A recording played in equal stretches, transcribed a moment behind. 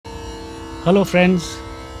Hello friends,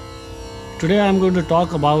 today I am going to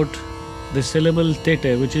talk about the syllable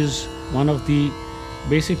TeTe, which is one of the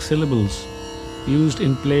basic syllables used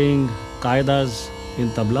in playing qaidas in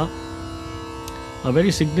tabla. A very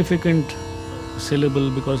significant syllable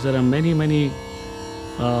because there are many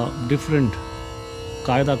different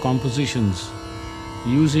qaida compositions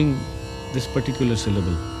using this particular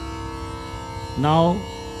syllable. Now,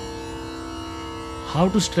 how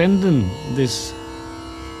to strengthen this,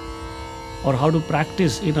 or how to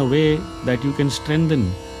practice in a way that you can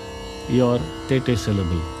strengthen your TeTe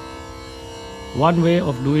syllable. One way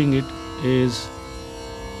of doing it is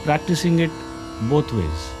practicing it both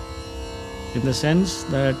ways, in the sense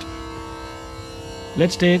that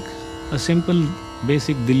let's take a simple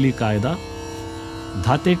basic Dilli qaida,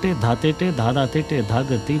 dhatete dhatete dhadhatete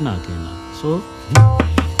dhagati na kena. So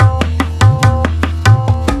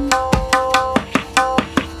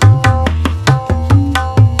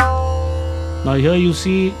now here you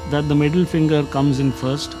see that the middle finger comes in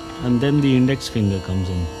first and then the index finger comes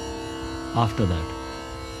in after that.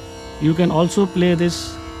 You can also play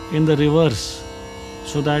this in the reverse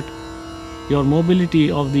so that your mobility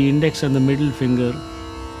of the index and the middle finger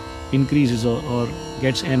increases or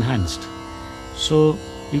gets enhanced. So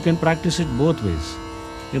you can practice it both ways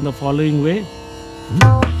in the following way.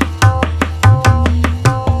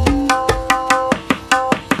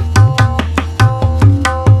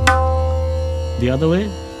 The other way.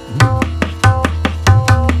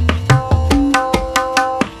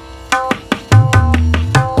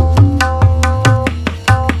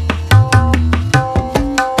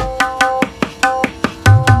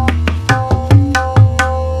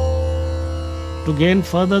 To gain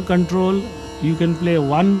further control, you can play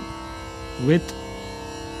one with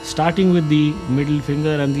starting with the middle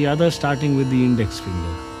finger and the other starting with the index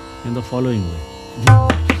finger in the following way.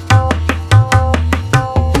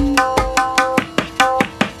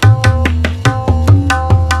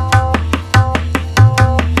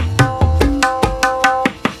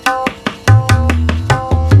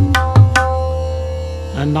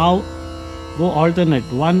 And now go alternate,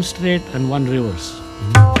 one straight and one reverse.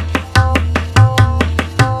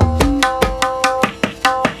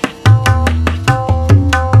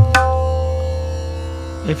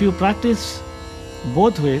 If you practice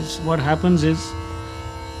both ways, what happens is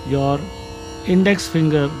your index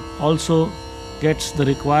finger also gets the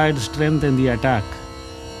required strength in the attack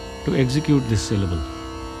to execute this syllable.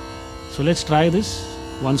 So let's try this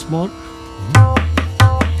once more.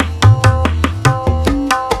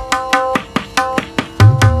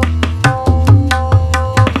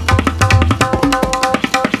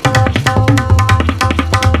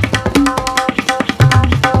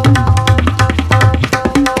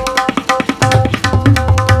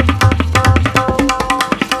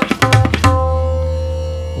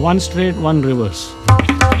 One straight, one reverse.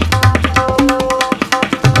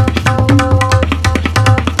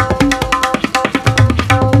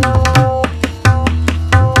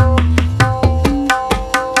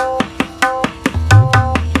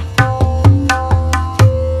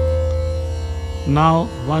 Now,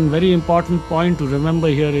 one very important point to remember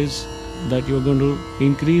here is that you're going to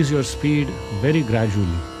increase your speed very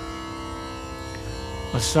gradually.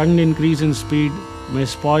 A sudden increase in speed may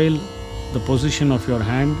spoil the position of your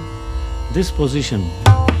hand. This position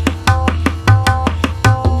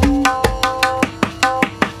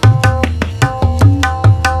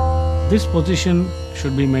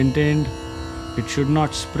should be maintained. It should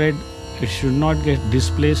not spread, it should not get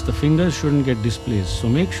displaced, the fingers shouldn't get displaced. So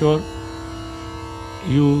make sure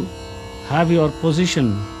you have your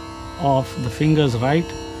position of the fingers right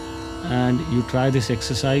and you try this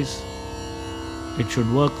exercise. It should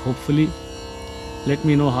work, hopefully. Let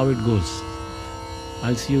me know how it goes.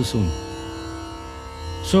 I'll see you soon.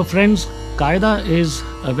 So friends, qaida is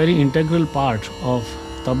a very integral part of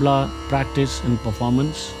tabla practice and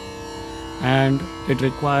performance, and it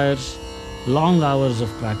requires long hours of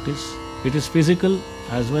practice. It is physical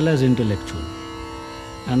as well as intellectual,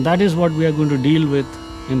 and that is what we are going to deal with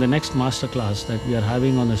in the next master class that we are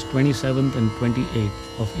having on the 27th and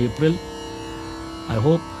 28th of April. I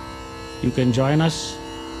hope you can join us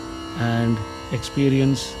and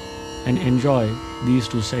experience and enjoy these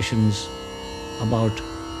two sessions about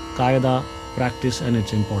qaida practice and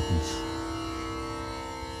its importance.